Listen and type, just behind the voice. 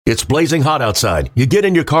It's blazing hot outside. You get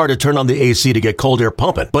in your car to turn on the AC to get cold air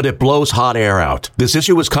pumping, but it blows hot air out. This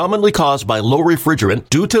issue is commonly caused by low refrigerant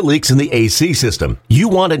due to leaks in the AC system. You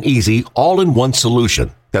want an easy, all-in-one solution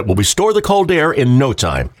that will restore the cold air in no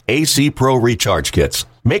time. AC Pro Recharge Kits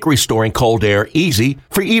make restoring cold air easy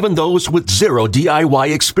for even those with zero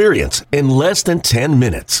DIY experience in less than 10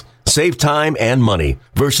 minutes. Save time and money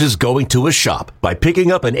versus going to a shop by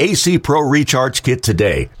picking up an AC Pro Recharge Kit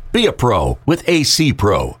today. Be a pro with AC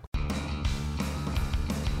Pro.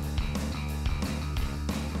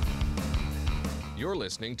 You're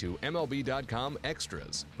listening to MLB.com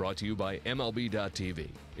Extras, brought to you by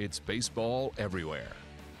MLB.tv. It's baseball everywhere.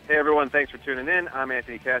 Hey everyone, thanks for tuning in. I'm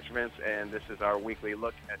Anthony Cashmans, and this is our weekly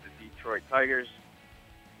look at the Detroit Tigers.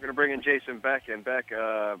 We're going to bring in Jason Beck, and Beck,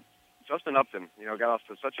 Justin Upton, got off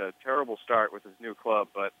to such a terrible start with his new club,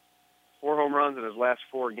 but 4 home runs in his last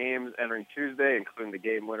 4 games entering Tuesday, including the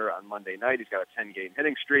game winner on Monday night. He's got a 10-game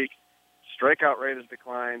hitting streak. Strikeout rate has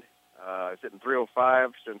declined. He's hitting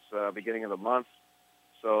 .305 since the beginning of the month.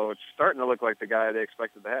 So it's starting to look like the guy they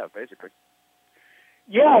expected to have, basically.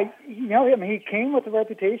 Yeah, he came with a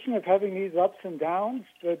reputation of having these ups and downs,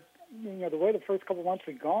 but, the way the first couple months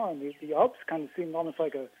had gone, the ups kind of seemed almost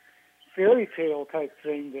like a fairy tale type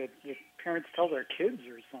thing that parents tell their kids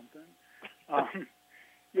or something. But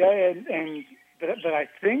I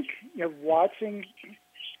think, watching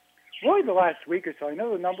really the last week or so, I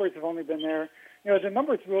know the numbers have only been there. The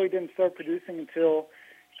numbers really didn't start producing until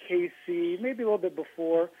KC, maybe a little bit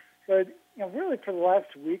before. But, really for the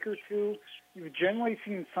last week or two, you've generally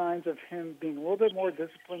seen signs of him being a little bit more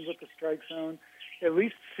disciplined with the strike zone, at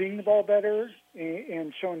least seeing the ball better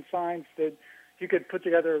and showing signs that he could put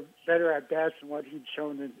together better at-bats than what he'd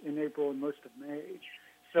shown in April and most of May.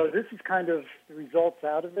 So this is kind of the results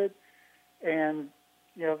out of it. And,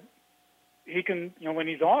 he can, when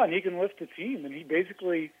he's on, he can lift the team. And he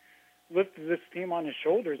basically lifted this team on his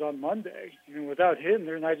shoulders on Monday. Without him,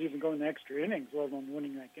 they're not even going to extra innings, let alone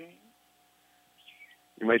winning that game.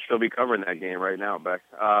 You might still be covering that game right now, Beck.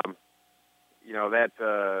 The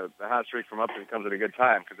hot streak from Upton comes at a good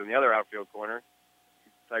time because in the other outfield corner,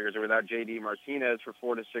 Tigers are without J.D. Martinez for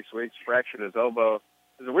 4 to 6 weeks, fractured his elbow.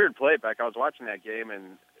 It was a weird play, Beck. I was watching that game,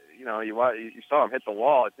 and, you saw him hit the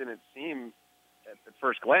wall. It didn't seem, at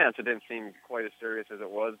first glance, it didn't seem quite as serious as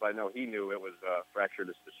it was, but I know he knew it was fractured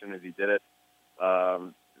as soon as he did it.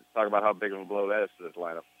 Talk about how big of a blow that is to this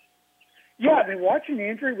lineup. Yeah, watching the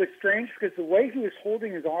injury was strange because the way he was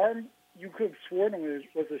holding his arm, you could have sworn it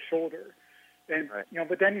was a shoulder. And, right.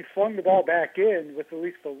 But then he flung the ball back in with at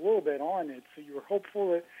least a little bit on it. So you were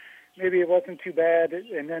hopeful that maybe it wasn't too bad.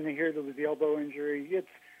 And then to hear there was the elbow injury.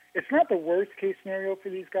 It's not the worst case scenario for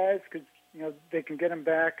these guys because, they can get him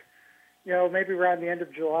back, maybe around the end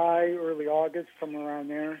of July, early August, somewhere around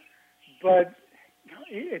there. But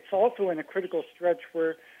it's also in a critical stretch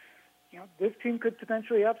where, this team could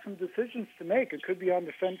potentially have some decisions to make. It could be on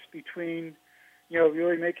the fence between,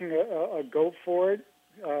 really making a go for it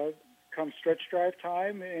come stretch drive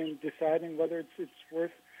time and deciding whether it's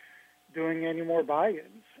worth doing any more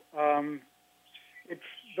buy-ins. But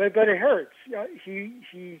it hurts.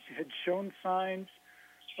 He had shown signs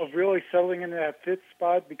of really settling into that 5th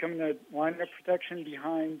spot, becoming a lineup protection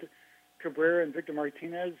behind Cabrera and Victor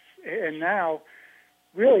Martinez. And now,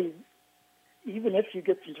 really, even if you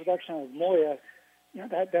get some production out of Moya,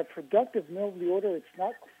 that productive middle of the order, it's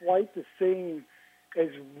not quite the same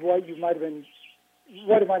as what it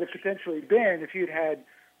might have potentially been if you'd had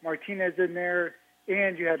Martinez in there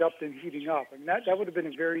and you had Upton heating up. And that would have been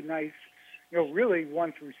a very nice, really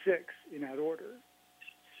 1 through 6 in that order.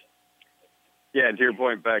 Yeah, and to your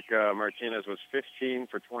point, Beck, Martinez was 15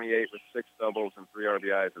 for 28 with 6 doubles and 3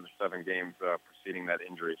 RBIs in the 7 games preceding that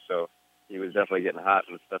injury. So he was definitely getting hot,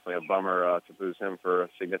 and it's definitely a bummer to lose him for a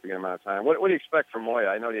significant amount of time. What do you expect from Moya?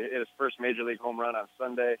 I know he hit his first Major League home run on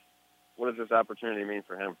Sunday. What does this opportunity mean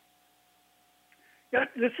for him? Yeah,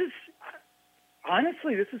 this is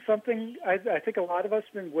something I think a lot of us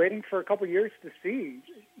have been waiting for a couple of years to see.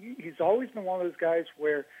 He's always been one of those guys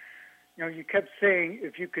where, you kept saying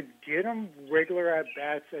if you could get him regular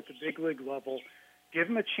at-bats at the big league level, give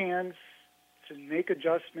him a chance to make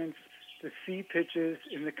adjustments, to see pitches,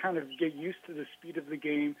 and to kind of get used to the speed of the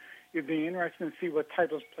game, it'd be interesting to see what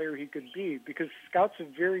type of player he could be because scouts have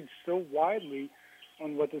varied so widely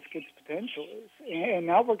on what this kid's potential is. And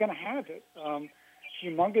now we're going to have it.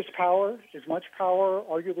 Humongous power, as much power,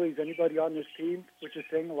 arguably, as anybody on this team, which is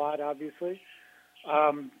saying a lot, obviously.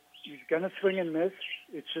 He's going to swing and miss.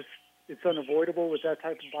 It's unavoidable with that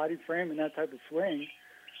type of body frame and that type of swing.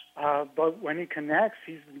 But when he connects,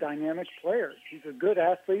 he's a dynamic player. He's a good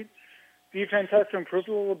athlete. Defense has to improve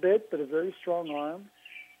a little bit, but a very strong arm.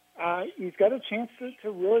 he's got a chance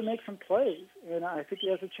to really make some plays, and I think he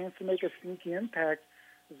has a chance to make a sneaky impact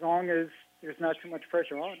as long as there's not too much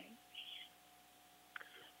pressure on him.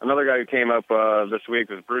 Another guy who came up this week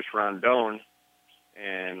was Bruce Rondon,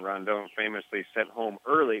 and Rondon famously sent home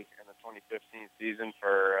early in the 2015 season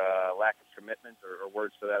for lack of commitment or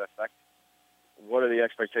words to that effect. What are the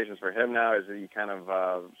expectations for him now as he kind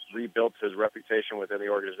of rebuilt his reputation within the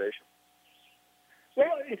organization?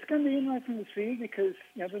 Well, it's going to be interesting to see because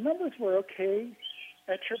the numbers were okay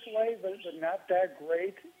at AAA, but not that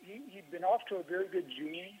great. He'd been off to a very good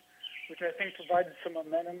June, which I think provided some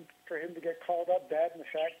momentum for him to get called up. That and the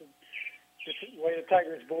fact that the way the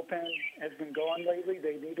Tigers bullpen has been going lately,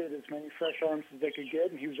 they needed as many fresh arms as they could get,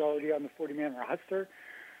 and he was already on the 40-man roster.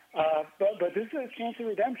 But this is a chance of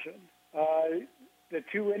redemption. The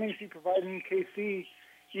 2 innings he provided in KC,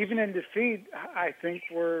 even in defeat, I think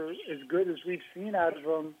were as good as we've seen out of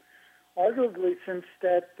him, arguably since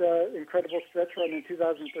that incredible stretch run in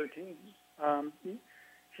 2013.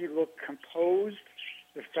 He looked composed.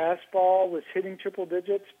 The fastball was hitting triple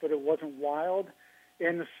digits, but it wasn't wild.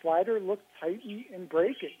 And the slider looked tight and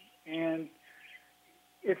breaking. And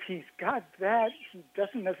if he's got that, he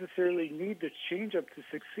doesn't necessarily need the changeup to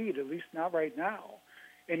succeed, at least not right now.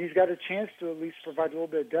 And he's got a chance to at least provide a little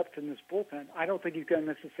bit of depth in this bullpen. I don't think he's going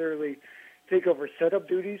to necessarily take over setup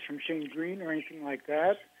duties from Shane Green or anything like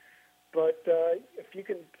that. But if you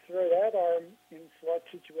can throw that arm in slot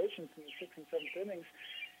situations in the 6th and 7th innings,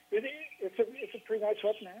 it's a pretty nice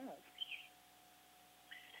weapon to have.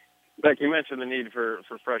 Beck, you mentioned the need for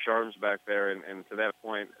fresh arms back there, and to that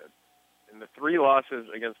point, in the 3 losses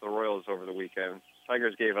against the Royals over the weekend,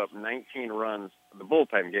 Tigers gave up 19 runs. The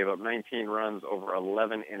bullpen gave up 19 runs over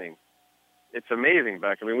 11 innings. It's amazing,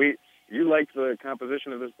 Beck. I mean, you liked the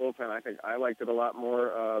composition of this bullpen. I think I liked it a lot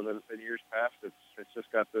more than years past. It's just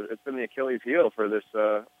it's been the Achilles heel for this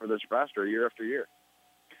roster year after year.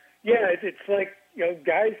 Yeah, it's like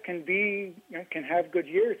guys can have good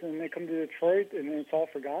years and then they come to Detroit and then it's all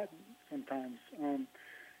forgotten sometimes.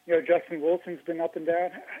 Justin Wilson's been up and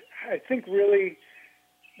down. I think really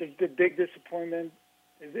the big disappointment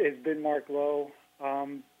has been Mark Lowe.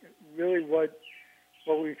 Really what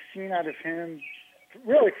we've seen out of him,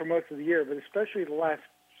 really for most of the year, but especially the last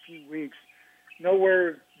few weeks,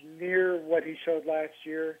 nowhere near what he showed last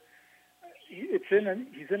year. He's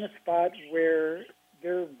in a spot where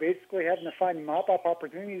they're basically having to find mop-up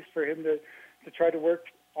opportunities for him to try to work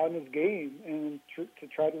on his game and to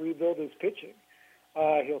try to rebuild his pitching.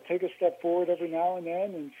 He'll take a step forward every now and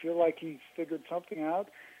then and feel like he's figured something out,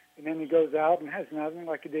 and then he goes out and has nothing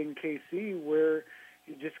like he did in KC where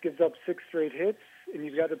he just gives up 6 straight hits, and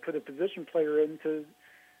you've got to put a position player in to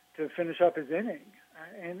finish up his inning.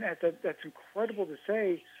 And that's incredible to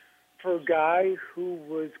say for a guy who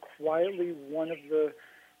was quietly one of the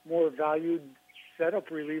more valued setup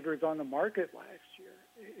relievers on the market last year.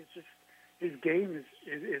 It's just his game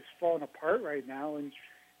is falling apart right now, and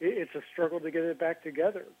it's a struggle to get it back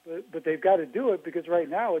together. But they've got to do it because right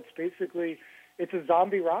now it's a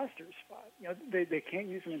zombie roster spot. They can't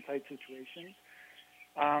use him in tight situations.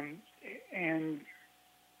 And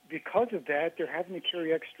because of that, they're having to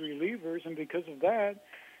carry extra relievers, and because of that,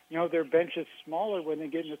 their bench is smaller when they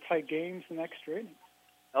get into tight games and extra innings.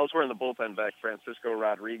 Elsewhere in the bullpen, back Francisco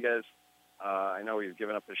Rodriguez. I know he's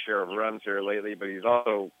given up his share of runs here lately, but he's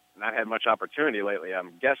also not had much opportunity lately.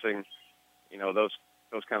 I'm guessing,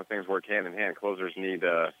 those kind of things work hand in hand. Closers need,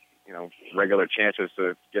 regular chances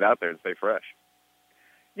to get out there and stay fresh.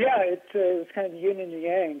 Yeah, it's kind of yin and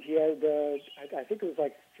yang. He had, I think it was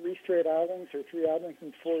like 3 straight outings or 3 outings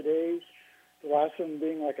in 4 days. The last one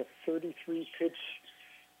being like a 33-pitch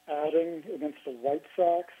outing against the White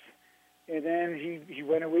Sox. And then he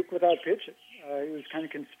went a week without pitching. It was kind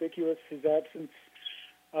of conspicuous, his absence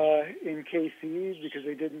in KC, because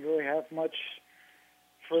they didn't really have much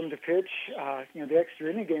for him to pitch. The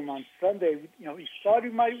extra inning game on Sunday, he thought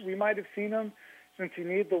we might have seen him since he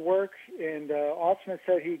needed the work, and Austin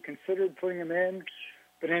said he considered putting him in,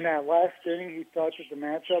 but in that last inning, he thought that the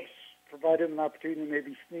matchups provided him an opportunity to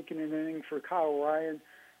maybe sneak in an inning for Kyle Ryan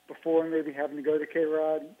before maybe having to go to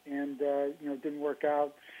K-Rod, and it didn't work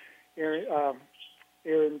out.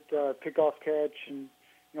 Aaron pickoff catch and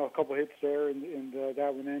a couple hits there, and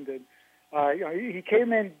that one ended. He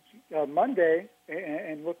came in Monday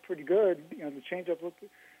and looked pretty good. The changeup looked,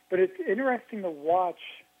 but it's interesting to watch.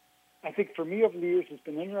 I think for me over the years, it's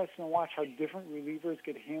been interesting to watch how different relievers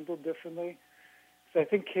get handled differently. So I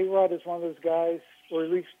think K-Rod is one of those guys, or at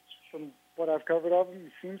least from what I've covered of him,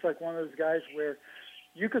 he seems like one of those guys where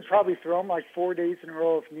you could probably throw him like 4 days in a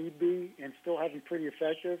row if need be and still have him pretty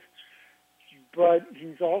effective. But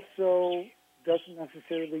he's also doesn't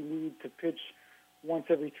necessarily need to pitch once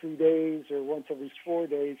every 3 days or once every 4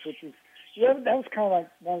 days, which is, that was kind of like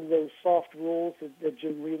one of those soft rules that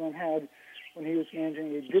Jim Leyland had when he was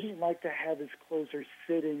managing. He didn't like to have his closer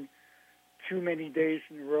sitting too many days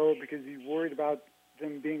in a row because he worried about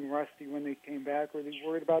them being rusty when they came back, or he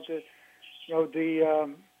worried about the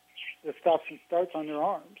stops and starts on their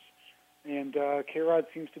arms. And K-Rod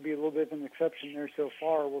seems to be a little bit of an exception there so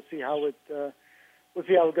far. We'll see how it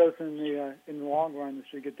goes in the long run as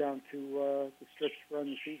we get down to the stretch run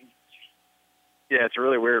the season. Yeah, it's a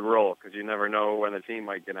really weird role because you never know when the team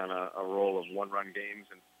might get on a roll of one-run games,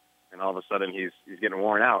 and all of a sudden he's getting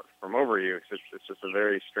worn out from over you. It's just a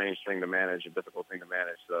very strange thing to manage, a difficult thing to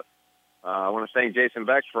manage. So I want to thank Jason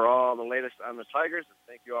Beck for all the latest on the Tigers, and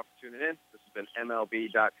thank you all for tuning in. This has been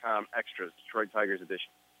MLB.com Extras, Detroit Tigers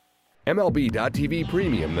edition. MLB.TV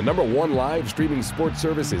Premium, the #1 live streaming sports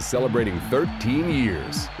service, is celebrating 13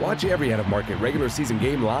 years. Watch every out-of-market regular season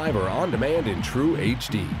game live or on demand in true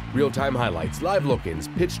HD. Real-time highlights, live look-ins,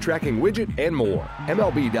 pitch tracking widget, and more.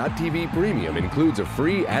 MLB.TV Premium includes a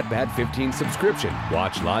free At-Bat 15 subscription.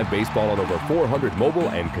 Watch live baseball on over 400 mobile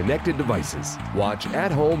and connected devices. Watch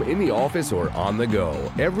at home, in the office, or on the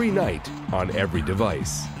go, every night, on every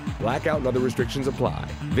device. Blackout and other restrictions apply.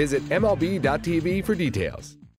 Visit MLB.TV for details.